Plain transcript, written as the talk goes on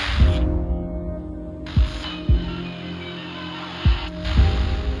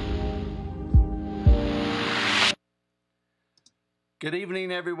Good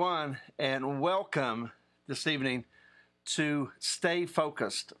evening, everyone, and welcome this evening to Stay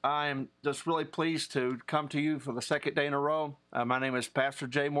Focused. I am just really pleased to come to you for the second day in a row. My name is Pastor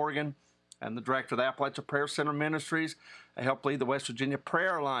Jay Morgan. I'm the director of the Appalachia Prayer Center Ministries. I help lead the West Virginia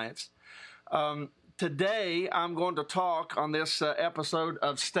Prayer Alliance. Today, I'm going to talk on this episode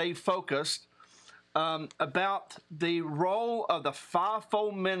of Stay Focused about the role of the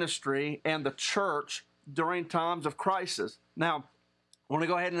fivefold ministry and the church during times of crisis. Now, I want to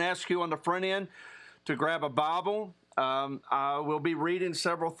go ahead and ask you on the front end to grab a Bible. I will be reading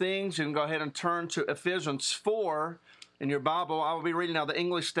several things. You can go ahead and turn to Ephesians 4 in your Bible. I will be reading now the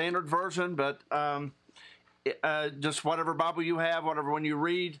English Standard Version, but just whatever Bible you have, whatever when you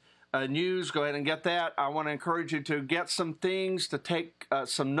read news, go ahead and get that. I want to encourage you to get some things, to take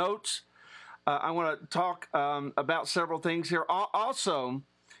some notes. I want to talk about several things here. Also,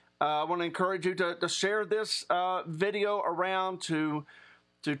 I want to encourage you to share this video around to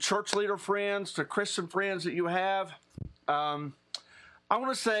church leader friends, to Christian friends that you have. I want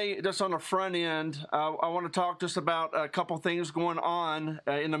to say just on the front end, I want to talk just about a couple things going on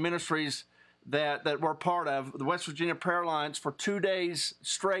in the ministries that we're part of, the West Virginia Prayer Alliance, for 2 days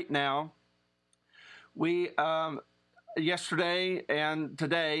straight now. We yesterday and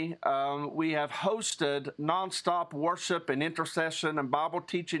today, we have hosted nonstop worship and intercession and Bible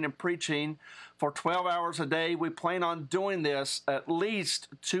teaching and preaching for 12 hours a day. We plan on doing this at least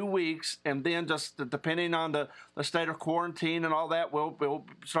 2 weeks, and then just depending on the state of quarantine and all that, we'll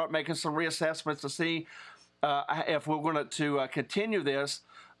start making some reassessments to see if we're going to continue this.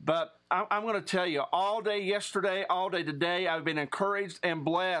 But I'm going to tell you, all day yesterday, all day today, I've been encouraged and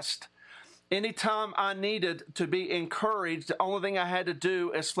blessed. Anytime I needed to be encouraged, the only thing I had to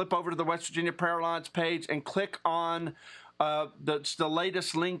do is flip over to the West Virginia Prayer Alliance page and click on the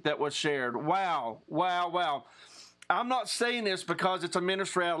latest link that was shared. Wow. I'm not saying this because it's a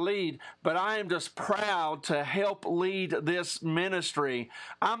ministry I lead, but I am just proud to help lead this ministry.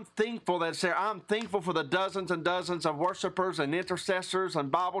 I'm thankful that it's there. I'm thankful for the dozens and dozens of worshipers and intercessors and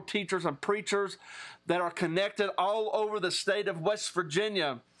Bible teachers and preachers that are connected all over the state of West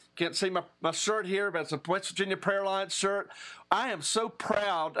Virginia. Can't see my shirt here, but it's a West Virginia Prayer Alliance shirt. I am so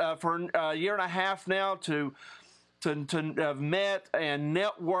proud for a year and a half now to have met and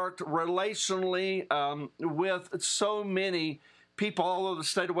networked relationally with so many people all over the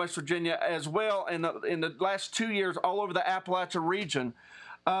state of West Virginia, as well in the last 2 years all over the Appalachia region.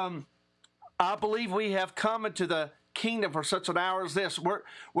 I believe we have come into the kingdom for such an hour as this.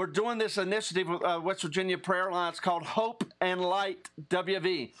 We're doing this initiative with West Virginia Prayer Alliance called Hope and Light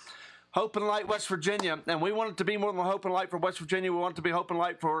WV. Hope and Light West Virginia, and we want it to be more than Hope and Light for West Virginia. We want it to be Hope and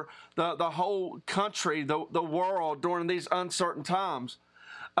Light for the whole country, the world during these uncertain times.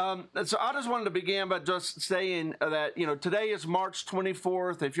 And so I just wanted to begin by just saying that, today is March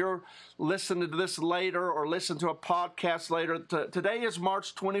 24th. If you're listening to this later or listen to a podcast later, today is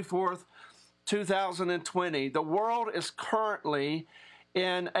March 24th, 2020. The world is currently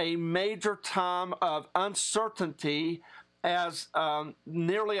in a major time of uncertainty as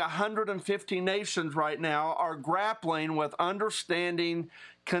nearly 150 nations right now are grappling with understanding,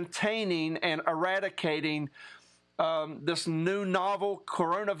 containing, and eradicating this new novel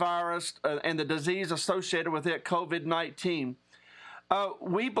coronavirus and the disease associated with it, COVID-19.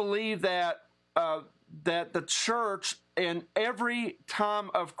 We believe that the church, in every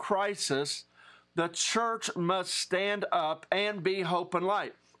time of crisis, the church must stand up and be hope and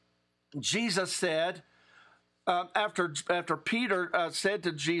light. Jesus said, after Peter said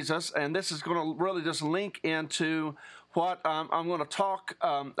to Jesus, and this is going to really just link into what I'm going to talk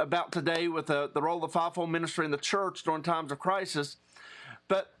about today with the role of the fivefold ministry in the church during times of crisis.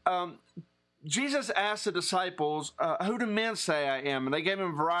 But Jesus asked the disciples, who do men say I am? And they gave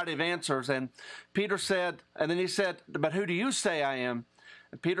him a variety of answers. And Peter said, and then he said, but who do you say I am?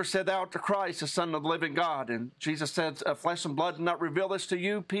 And Peter said, thou art the Christ, the Son of the living God. And Jesus said, flesh and blood did not reveal this to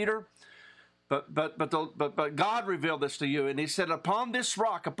you, Peter, but God revealed this to you. And he said, upon this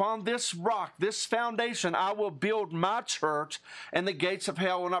rock, this foundation, I will build my church, and the gates of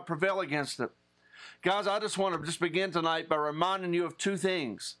hell will not prevail against it. Guys, I just want to just begin tonight by reminding you of three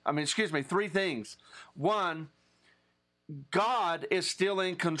things. One, God is still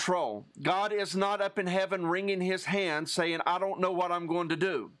in control. God is not up in heaven wringing his hands saying, I don't know what I'm going to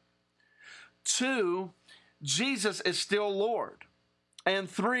do. Two, Jesus is still Lord. And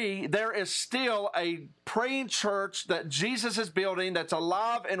three, there is still a praying church that Jesus is building that's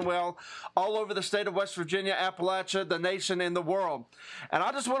alive and well all over the state of West Virginia, Appalachia, the nation, and the world. And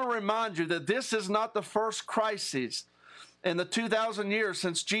I just want to remind you that this is not the first crisis in the 2,000 years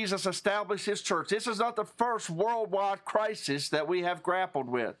since Jesus established his church, this is not the first worldwide crisis that we have grappled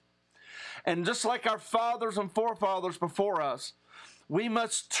with. And just like our fathers and forefathers before us, we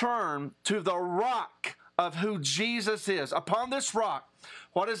must turn to the rock of who Jesus is. Upon this rock,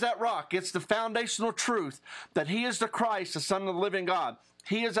 what is that rock? It's the foundational truth that he is the Christ, the Son of the living God.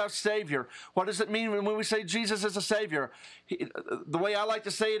 He is our Savior. What does it mean when we say Jesus is a Savior? The way I like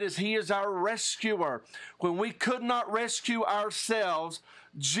to say it is he is our rescuer. When we could not rescue ourselves,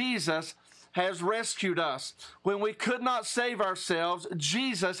 Jesus has rescued us. When we could not save ourselves,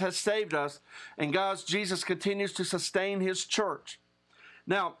 Jesus has saved us. And guys, Jesus continues to sustain his church.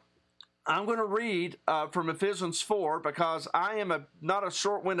 Now, I'm going to read from Ephesians 4 because I am not a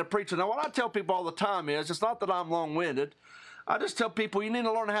short-winded preacher. Now, what I tell people all the time is, it's not that I'm long-winded. I just tell people you need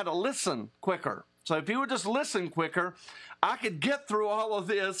to learn how to listen quicker. So if you would just listen quicker, I could get through all of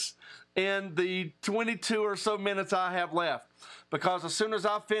this in the 22 or so minutes I have left. Because as soon as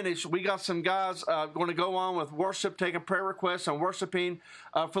I finish, we got some guys going to go on with worship, taking prayer requests, and worshiping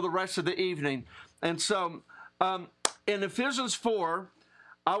for the rest of the evening. And so in Ephesians 4,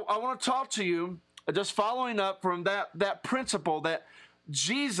 I want to talk to you just following up from that principle that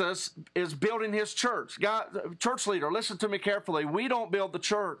Jesus is building his church. God, church leader, listen to me carefully. We don't build the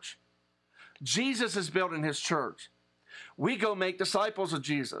church. Jesus is building his church. We go make disciples of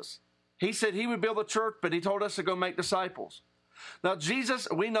Jesus. He said he would build a church, but he told us to go make disciples. Now, Jesus,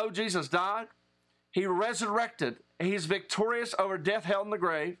 we know Jesus died. He resurrected. He's victorious over death, hell, and the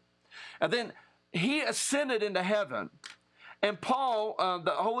grave. And then he ascended into heaven. And Paul,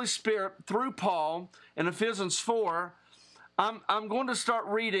 the Holy Spirit, through Paul, in Ephesians 4, I'm going to start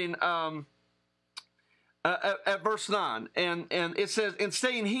reading at verse 9. And it says, in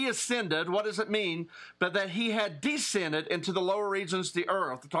saying he ascended, what does it mean? But that he had descended into the lower regions of the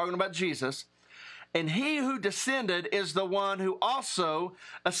earth. We're talking about Jesus. And he who descended is the one who also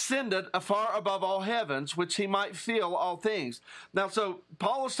ascended afar above all heavens, which he might fill all things. Now, so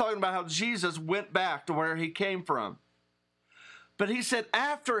Paul is talking about how Jesus went back to where he came from. But he said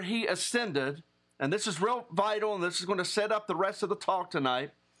after he ascended, and this is real vital, and this is going to set up the rest of the talk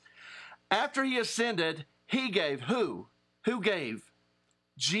tonight. After he ascended, he gave who? Who gave?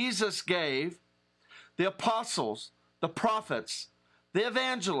 Jesus gave the apostles, the prophets, the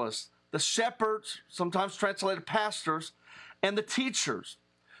evangelists, the shepherds, sometimes translated pastors, and the teachers.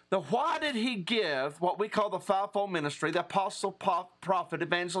 Now, why did he give what we call the fivefold ministry, the apostle, prophet,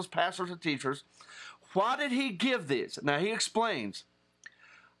 evangelist, pastors, and teachers? Why did he give these? Now, he explains.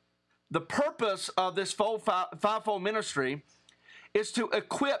 The purpose of this fivefold ministry is to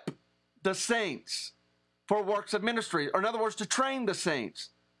equip the saints for works of ministry, or in other words, to train the saints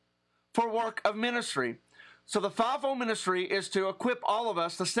for work of ministry. So the fivefold ministry is to equip all of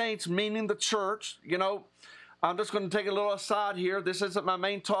us, the saints, meaning the church. You know, I'm just going to take a little aside here. This isn't my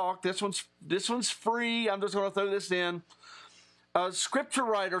main talk. This one's free. I'm just going to throw this in. Scripture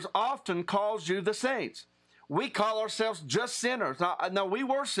writers often calls you the saints. We call ourselves just sinners. Now we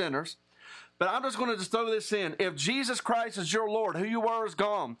were sinners, but I'm just going to just throw this in. If Jesus Christ is your Lord, who you were is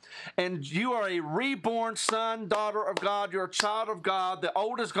gone, and you are a reborn son, daughter of God, you're a child of God, the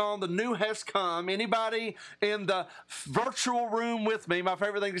old is gone, the new has come. Anybody in the virtual room with me? My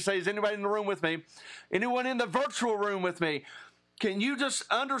favorite thing to say is anybody in the room with me? Anyone in the virtual room with me? Can you just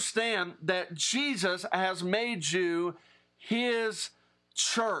understand that Jesus has made you his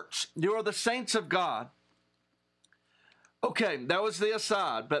church? You are the saints of God. Okay, that was the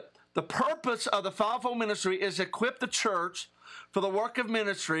aside, but the purpose of the fivefold ministry is to equip the church for the work of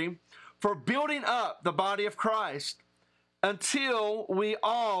ministry, for building up the body of Christ until we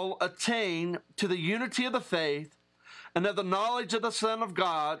all attain to the unity of the faith and of the knowledge of the Son of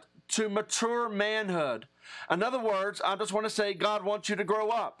God, to mature manhood. In other words, I just want to say God wants you to grow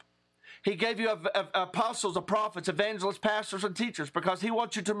up. He gave you apostles, prophets, evangelists, pastors, and teachers because he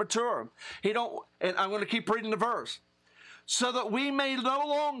wants you to mature. And I'm going to keep reading the verse. So that we may no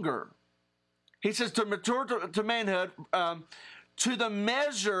longer, he says, to mature to manhood, to the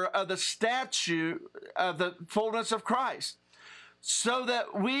measure of the stature of the fullness of Christ, so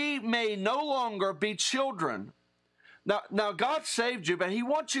that we may no longer be children. Now God saved you, but he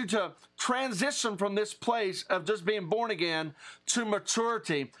wants you to transition from this place of just being born again to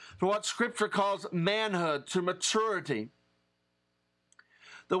maturity, to what Scripture calls manhood, to maturity.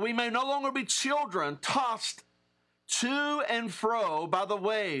 That we may no longer be children, tossed to and fro by the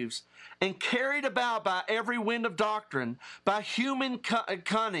waves, and carried about by every wind of doctrine, by human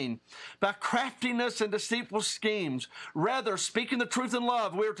cunning, by craftiness and deceitful schemes. Rather, speaking the truth in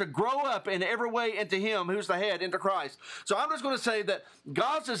love, we are to grow up in every way into Him who's the head, into Christ. So I'm just going to say that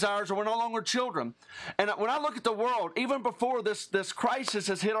God's desires are we're no longer children. And when I look at the world, even before this crisis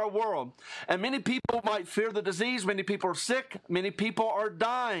has hit our world, and many people might fear the disease, many people are sick, many people are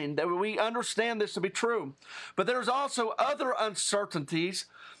dying. That we understand this to be true. But there's also other uncertainties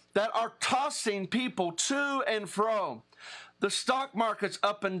that are tossing people to and fro. The stock market's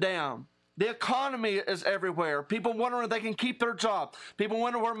up and down. The economy is everywhere. People wondering if they can keep their job. People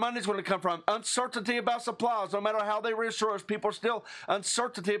wonder where money's going to come from. Uncertainty about supplies. No matter how they reassure us, people are still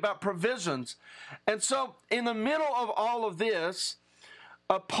uncertainty about provisions. And so in the middle of all of this,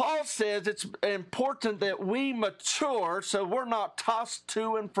 Paul says it's important that we mature so we're not tossed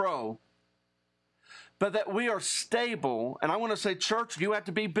to and fro, but that we are stable. And I want to say, church, you have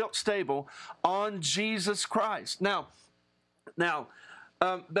to be built stable on Jesus Christ. Now,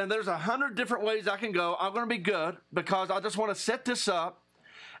 then there's 100 different ways I can go. I'm going to be good because I just want to set this up.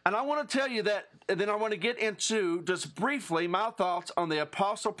 And I want to tell you that, and then I want to get into just briefly my thoughts on the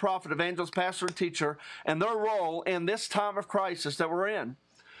apostle, prophet, evangelist, pastor, and teacher, and their role in this time of crisis that we're in.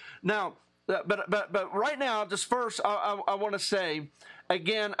 Now, but right now, just first, I want to say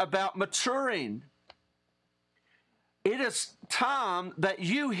again about maturing. It is time that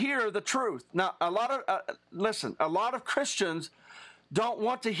you hear the truth. Now, a lot of Christians don't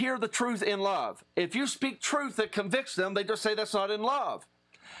want to hear the truth in love. If you speak truth that convicts them, they just say that's not in love.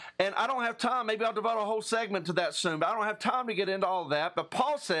 And I don't have time. Maybe I'll devote a whole segment to that soon, but I don't have time to get into all of that. But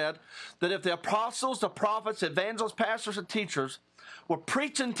Paul said that if the apostles, the prophets, evangelists, pastors, and teachers will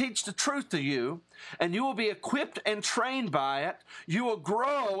preach and teach the truth to you, and you will be equipped and trained by it, you will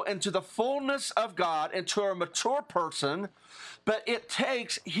grow into the fullness of God, into a mature person. But it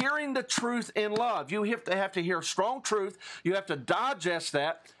takes hearing the truth in love. You have to hear strong truth. You have to digest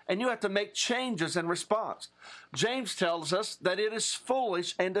that, and you have to make changes in response. James tells us that it is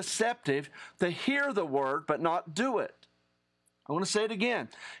foolish and deceptive to hear the word but not do it. I want to say it again.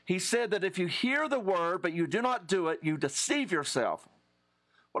 He said that if you hear the word but you do not do it, you deceive yourself.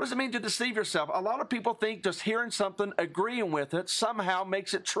 What does it mean to deceive yourself? A lot of people think just hearing something, agreeing with it, somehow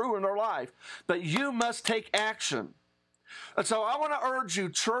makes it true in their life. But you must take action. And so I want to urge you,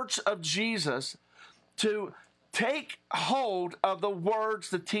 Church of Jesus, to take hold of the words,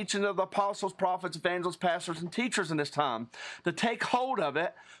 the teaching of the apostles, prophets, evangelists, pastors, and teachers in this time. To take hold of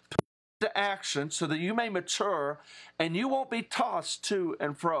it, put it into action so that you may mature and you won't be tossed to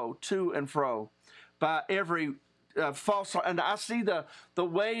and fro by every false. And I see the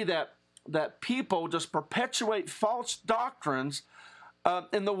way that people just perpetuate false doctrines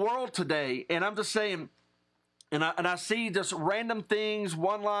in the world today. And I'm just saying, and I see just random things,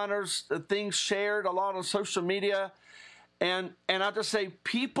 one-liners, things shared a lot on social media. And I just say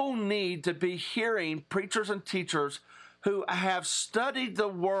people need to be hearing preachers and teachers who have studied the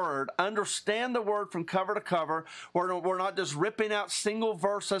Word, understand the Word from cover to cover. We're not just ripping out single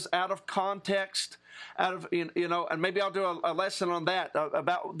verses out of context, and maybe I'll do a lesson on that,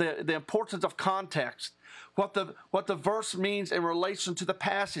 about the importance of context. What the verse means in relation to the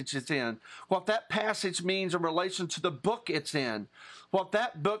passage it's in, what that passage means in relation to the book it's in, what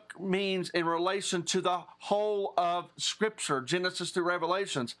that book means in relation to the whole of Scripture, Genesis through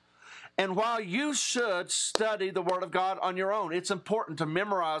Revelations. And while you should study the Word of God on your own, it's important to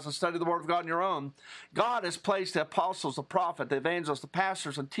memorize and study the Word of God on your own. God has placed the apostles, the prophet, the evangelists, the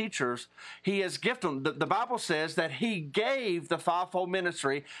pastors, and teachers. He has gifted them. The Bible says that He gave the fivefold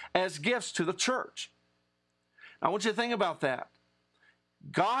ministry as gifts to the church. I want you to think about that.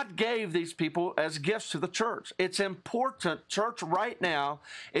 God gave these people as gifts to the church. It's important, church, right now,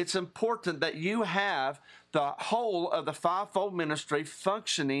 it's important that you have the whole of the fivefold ministry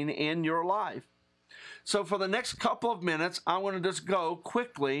functioning in your life. So for the next couple of minutes, I want to just go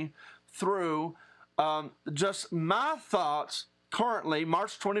quickly through just my thoughts currently,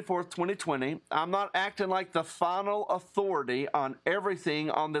 March 24th, 2020. I'm not acting like the final authority on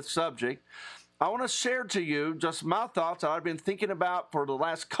everything on this subject. I want to share to you just my thoughts that I've been thinking about for the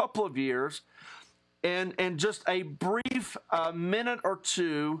last couple of years, and just a brief minute or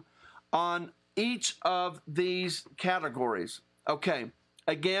two on each of these categories. Okay,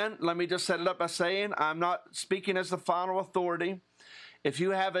 again, let me just set it up by saying I'm not speaking as the final authority. If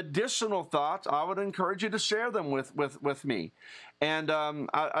you have additional thoughts, I would encourage you to share them with me. And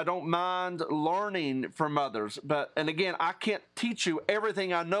I don't mind learning from others. And again, I can't teach you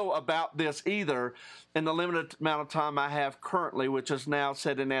everything I know about this either in the limited amount of time I have currently, which is now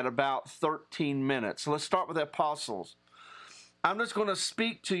sitting at about 13 minutes. So let's start with the apostles. I'm just going to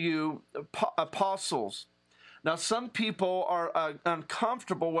speak to you, apostles. Now, some people are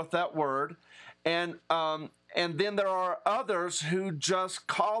uncomfortable with that word, and then there are others who just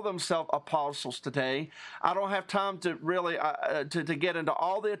call themselves apostles today. I don't have time to really to get into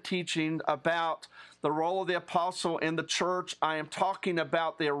all the teaching about the role of the apostle in the church. I am talking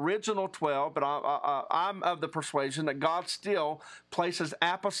about the original 12, but I'm of the persuasion that God still places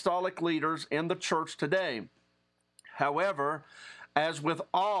apostolic leaders in the church today. However, as with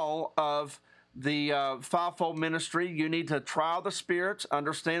all of the fivefold ministry, you need to try the spirits,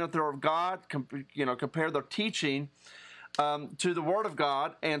 understand that they're of God, compare their teaching to the Word of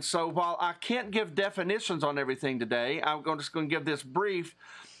God. And so while I can't give definitions on everything today, I'm just going to give this brief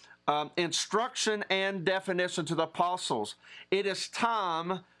instruction and definition to the apostles. It is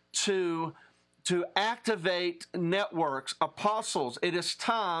time to activate networks, apostles. It is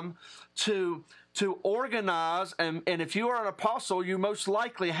time to organize, and if you are an apostle, you most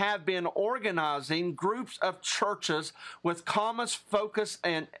likely have been organizing groups of churches with common focus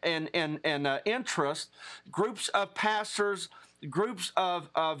and interest, groups of pastors, groups of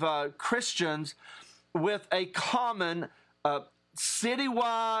Christians with a common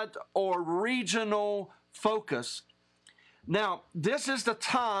citywide or regional focus. Now, this is the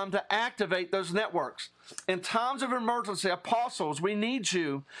time to activate those networks. In times of emergency, apostles, we need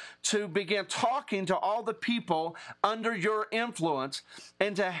you to begin talking to all the people under your influence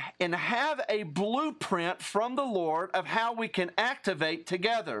and have a blueprint from the Lord of how we can activate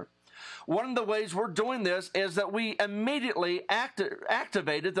together. One of the ways we're doing this is that we immediately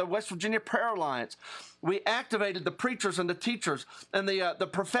activated the West Virginia Prayer Alliance. We activated the preachers and the teachers and the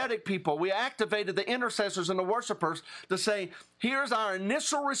prophetic people. We activated the intercessors and the worshipers to say, here's our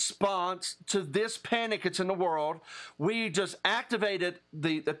initial response to this panic that's in the world. We just activated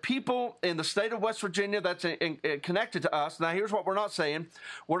the people in the state of West Virginia that's connected to us. Now, here's what we're not saying.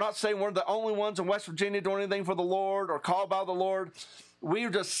 We're not saying we're the only ones in West Virginia doing anything for the Lord or called by the Lord. We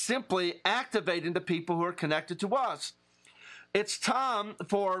are just simply activating the people who are connected to us. It's time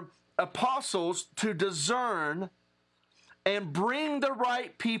for apostles to discern and bring the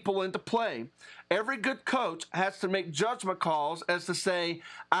right people into play. Every good coach has to make judgment calls as to say,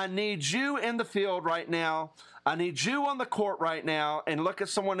 I need you in the field right now. I need you on the court right now, and look at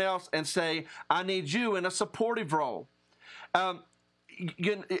someone else and say, I need you in a supportive role.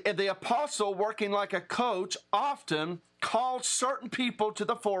 The apostle, working like a coach, often calls certain people to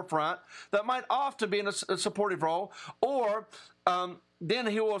the forefront that might often be in a supportive role, or then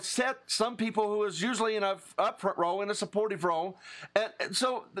he will set some people who is usually in a upfront role in a supportive role. And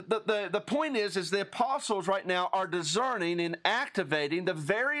so the point is the apostles right now are discerning and activating the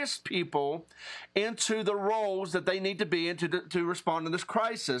various people into the roles that they need to be in to respond to this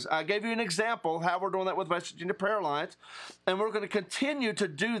crisis. I gave you an example of how we're doing that with West Virginia Prayer Alliance, and we're going to continue to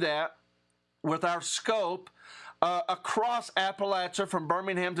do that with our scope across Appalachia from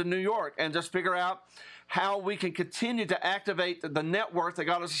Birmingham to New York, and just figure out how we can continue to activate the network that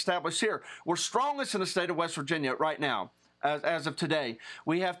God has established here. We're strongest in the state of West Virginia right now, as of today.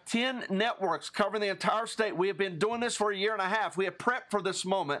 We have 10 networks covering the entire state. We have been doing this for a year and a half. We have prepped for this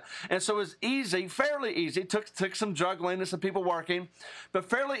moment. And so it's easy, fairly easy, took some juggling and some people working, but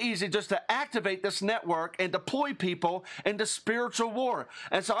fairly easy just to activate this network and deploy people into spiritual war.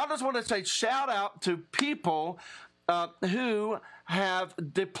 And so I just want to say shout out to people who have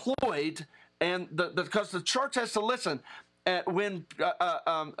deployed, and because the church has to listen. When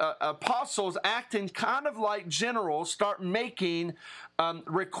apostles acting kind of like generals start making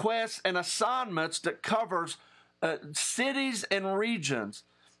requests and assignments that covers cities and regions,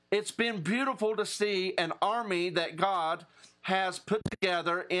 it's been beautiful to see an army that God has put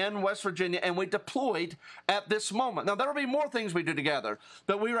together in West Virginia, and we deployed at this moment. Now, there will be more things we do together,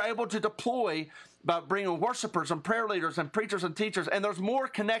 but we were able to deploy by bringing worshipers and prayer leaders and preachers and teachers, and there's more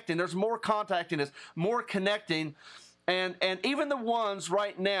connecting, there's more contacting, there's more connecting, and even the ones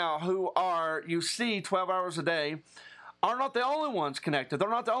right now who are, you see, 12 hours a day, are not the only ones connected. They're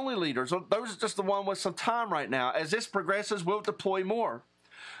not the only leaders. Those are just the one with some time right now. As this progresses, we'll deploy more.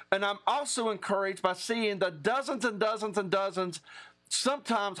 And I'm also encouraged by seeing the dozens and dozens and dozens,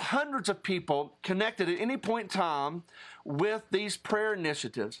 sometimes hundreds of people connected at any point in time with these prayer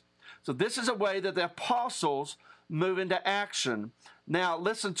initiatives. So this is a way that the apostles move into action. Now,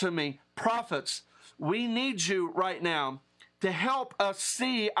 listen to me, prophets, we need you right now to help us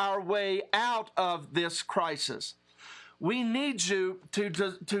see our way out of this crisis. We need you to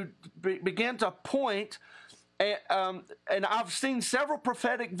begin to point, and I've seen several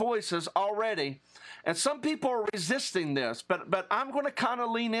prophetic voices already, and some people are resisting this, but I'm going to kind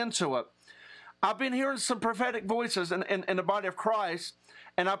of lean into it. I've been hearing some prophetic voices in the body of Christ,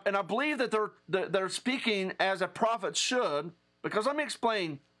 and I believe that they're speaking as a prophet should, because let me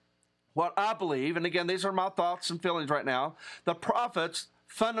explain what I believe, and again, these are my thoughts and feelings right now. The prophets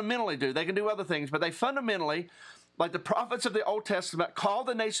fundamentally do. They can do other things, but they fundamentally, like the prophets of the Old Testament, call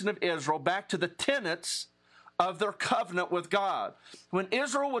the nation of Israel back to the tenets of their covenant with God. When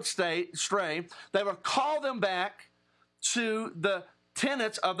Israel would stray, they would call them back to the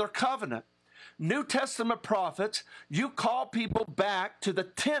tenets of their covenant. New Testament prophets, you call people back to the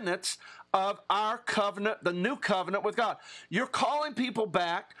tenets of our covenant, the new covenant with God. You're calling people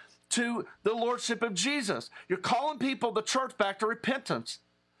back to the lordship of Jesus. You're calling people, the church, back to repentance.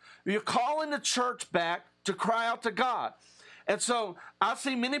 You're calling the church back to cry out to God. And so I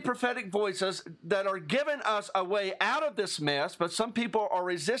see many prophetic voices that are giving us a way out of this mess, but some people are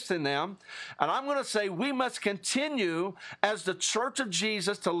resisting them. And I'm going to say we must continue as the church of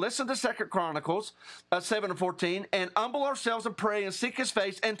Jesus to listen to 2 Chronicles 7:14 and humble ourselves and pray and seek his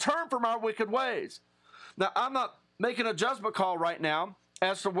face and turn from our wicked ways. Now, I'm not making a judgment call right now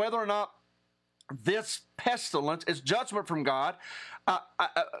as to whether or not this pestilence is judgment from God.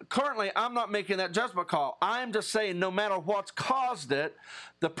 Currently, I'm not making that judgment call. I'm just saying no matter what's caused it,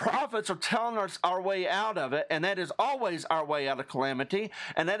 the prophets are telling us our way out of it, and that is always our way out of calamity,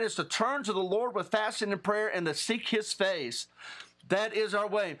 and that is to turn to the Lord with fasting and prayer and to seek his face. That is our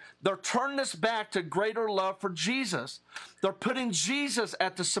way. They're turning us back to greater love for Jesus. They're putting Jesus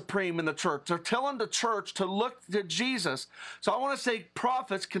at the supreme in the church. They're telling the church to look to Jesus. So I want to say,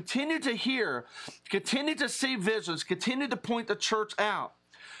 prophets, continue to hear, continue to see visions, continue to point the church out.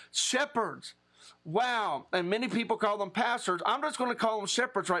 Shepherds, wow, and many people call them pastors. I'm just going to call them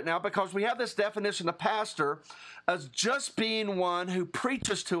shepherds right now because we have this definition of pastor as just being one who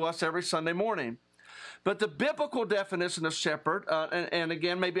preaches to us every Sunday morning. But the biblical definition of shepherd, and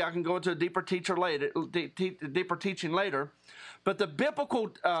again, maybe I can go into a deeper teaching later, but the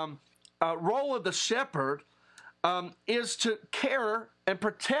biblical role of the shepherd is to care and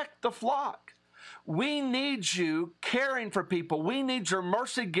protect the flock. We need you caring for people. We need your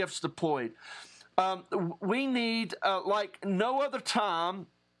mercy gifts deployed. We need, like no other time,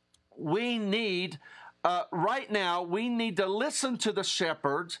 we need right now, we need to listen to the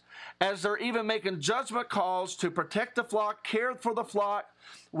shepherds as they're even making judgment calls to protect the flock, care for the flock.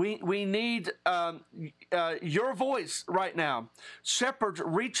 We need your voice right now. Shepherds,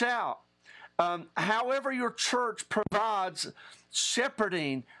 reach out. However your church provides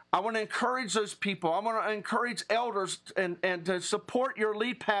shepherding, I want to encourage those people. I want to encourage elders and to support your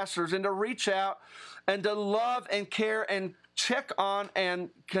lead pastors and to reach out and to love and care and check on and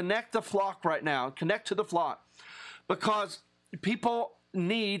connect the flock right now. Connect to the flock because people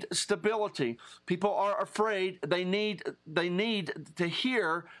need stability. People are afraid. They need to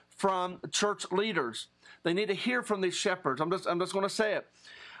hear from church leaders. They need to hear from these shepherds. I'm just going to say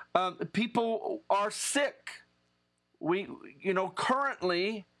it. People are sick.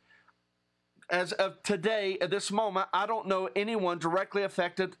 Currently, as of today, at this moment, I don't know anyone directly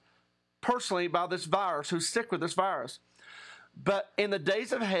affected personally by this virus who's sick with this virus. But in the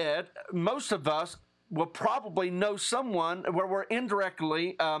days ahead, most of us will probably know someone where we're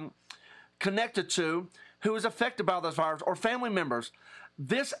indirectly connected to who is affected by this virus or family members.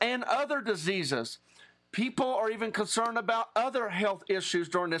 This and other diseases. People are even concerned about other health issues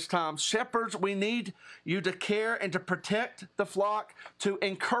during this time. Shepherds, we need you to care and to protect the flock, to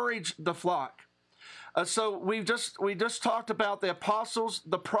encourage the flock. So we just talked about the apostles,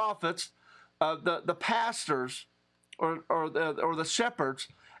 the prophets, the pastors, or the shepherds,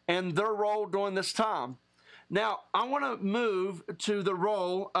 and their role during this time. Now, I want to move to the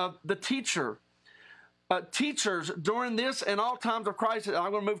role of the teacher. Teachers, during this and all times of crisis,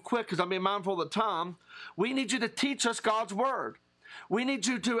 I'm going to move quick because I'm being mindful of the time. We need you to teach us God's word. We need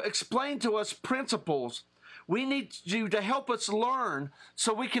you to explain to us principles. We need you to help us learn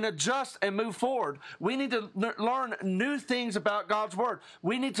so we can adjust and move forward. We need to learn new things about God's word.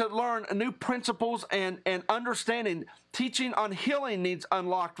 We need to learn new principles and understanding. Teaching on healing needs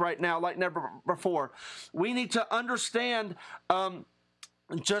unlocked right now like never before. We need to understand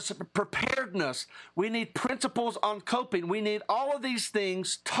just preparedness. We need principles on coping. We need all of these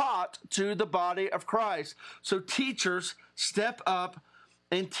things taught to the body of Christ. So teachers, step up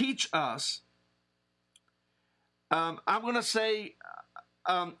and teach us. I'm going to say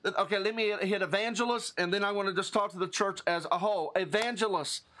Okay, let me hit evangelists, and then I want to just talk to the church as a whole.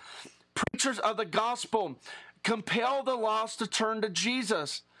 Evangelists, preachers of the gospel, compel the lost to turn to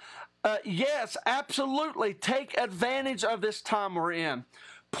Jesus. Yes, absolutely. Take advantage of this time we're in.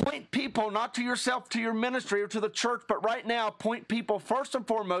 Point people not to yourself, to your ministry, or to the church, but right now, point people first and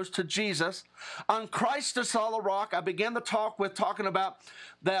foremost to Jesus. On Christ the solid rock, I began the talk with talking about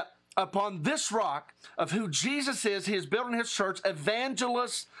that upon this rock of who Jesus is, he is building his church.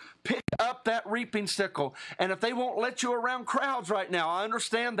 Evangelists pick up that reaping sickle. And if they won't let you around crowds right now, I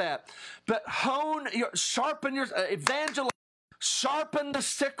understand that. But sharpen your, evangelists, sharpen the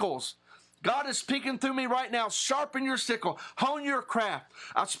sickles. God is speaking through me right now. Sharpen your sickle. Hone your craft.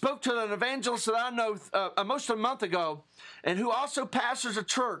 I spoke to an evangelist that I know almost a month ago, and who also pastors a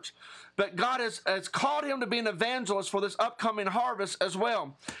church. But God has called him to be an evangelist for this upcoming harvest as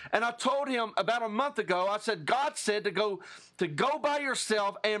well. And I told him about a month ago, I said, God said to go by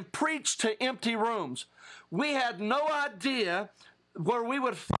yourself and preach to empty rooms. We had no idea where we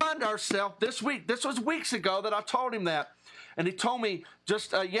would find ourselves this week. This was weeks ago that I told him that. And he told me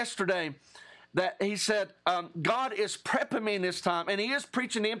just yesterday that he said, God is prepping me in this time, and he is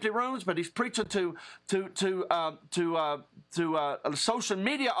preaching to empty rooms, but he's preaching to social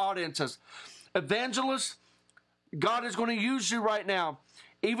media audiences. Evangelists, God is going to use you right now.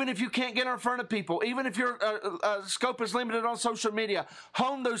 Even if you can't get in front of people, even if your scope is limited on social media,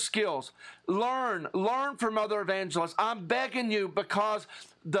 hone those skills. Learn from other evangelists. I'm begging you, because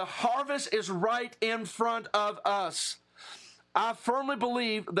the harvest is right in front of us. I firmly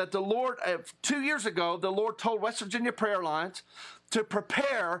believe that the Lord, 2 years ago, the Lord told West Virginia Prayer Alliance to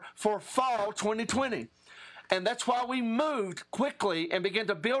prepare for fall 2020. And that's why we moved quickly and began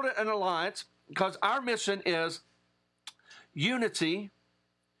to build an alliance, because our mission is unity,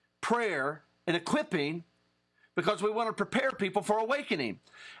 prayer, and equipping, because we want to prepare people for awakening.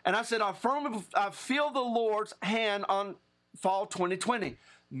 And I said, I feel the Lord's hand on fall 2020.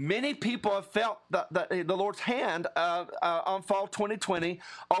 Many people have felt the Lord's hand on fall 2020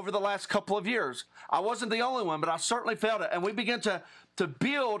 over the last couple of years. I wasn't the only one, but I certainly felt it. And we began to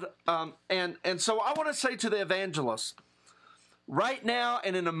build, and so I want to say to the evangelists, right now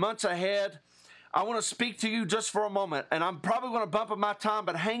and in the months ahead, I want to speak to you just for a moment. And I'm probably going to bump up my time,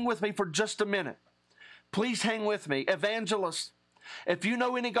 but hang with me for just a minute. Please hang with me. Evangelists, if you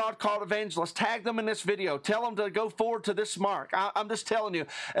know any God-called evangelists, tag them in this video. Tell them to go forward to this mark. I'm just telling you,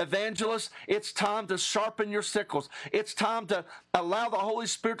 evangelists, it's time to sharpen your sickles. It's time to allow the Holy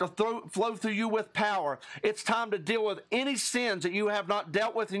Spirit to flow through you with power. It's time to deal with any sins that you have not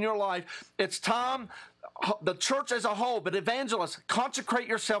dealt with in your life. It's time, the church as a whole, but evangelists, consecrate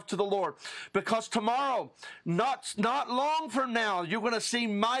yourself to the Lord, because tomorrow, not long from now, you're going to see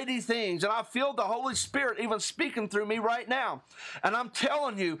mighty things. And I feel the Holy Spirit even speaking through me right now. And I'm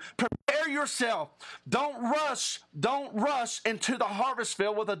telling you, prepare yourself. Don't rush into the harvest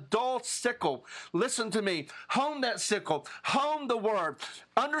field with a dull sickle. Listen to me. Hone that sickle. Hone the word.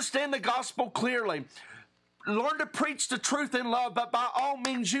 Understand the gospel clearly. Learn to preach the truth in love, but by all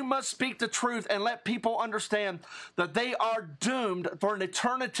means, you must speak the truth and let people understand that they are doomed for an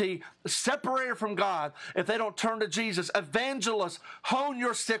eternity separated from God if they don't turn to Jesus. Evangelists, hone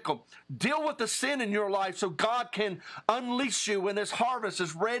your sickle. Deal with the sin in your life so God can unleash you when this harvest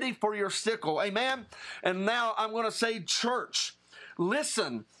is ready for your sickle. Amen? And now I'm going to say, church,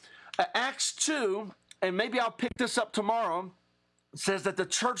 listen. Acts 2, and maybe I'll pick this up tomorrow, says that the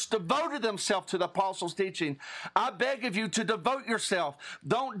church devoted themselves to the apostles' teaching. I beg of you to devote yourself.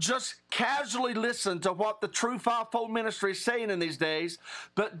 Don't just casually listen to what the true fivefold ministry is saying in these days,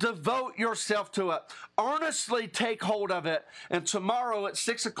 but devote yourself to it. Earnestly take hold of it. And tomorrow at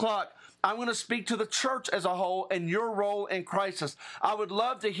 6 o'clock, I'm going to speak to the church as a whole and your role in crisis. I would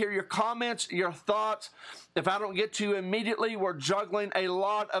love to hear your comments, your thoughts. If I don't get to you immediately, we're juggling a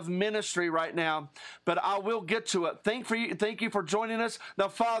lot of ministry right now, but I will get to it. Thank you for joining us. Now,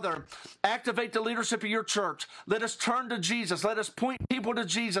 Father, activate the leadership of your church. Let us turn to Jesus. Let us point people to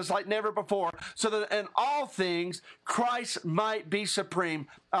Jesus like never before, so that in all things, Christ might be supreme.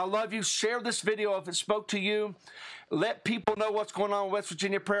 I love you. Share this video if it spoke to you. Let people know what's going on with West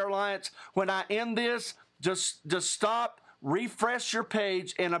Virginia Prayer Alliance. When I end this, just stop, refresh your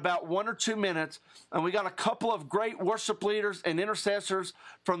page in about 1 or 2 minutes. And we got a couple of great worship leaders and intercessors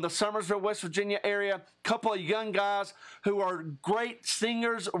from the Summersville, West Virginia area. A couple of young guys who are great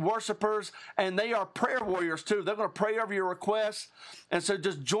singers, worshipers, and they are prayer warriors too. They're going to pray over your requests. And so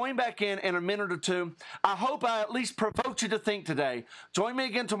just join back in a minute or two. I hope I at least provoked you to think today. Join me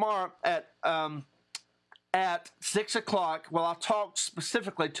again tomorrow at 6 o'clock, I'll talk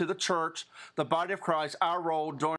specifically to the church, the body of Christ, our role during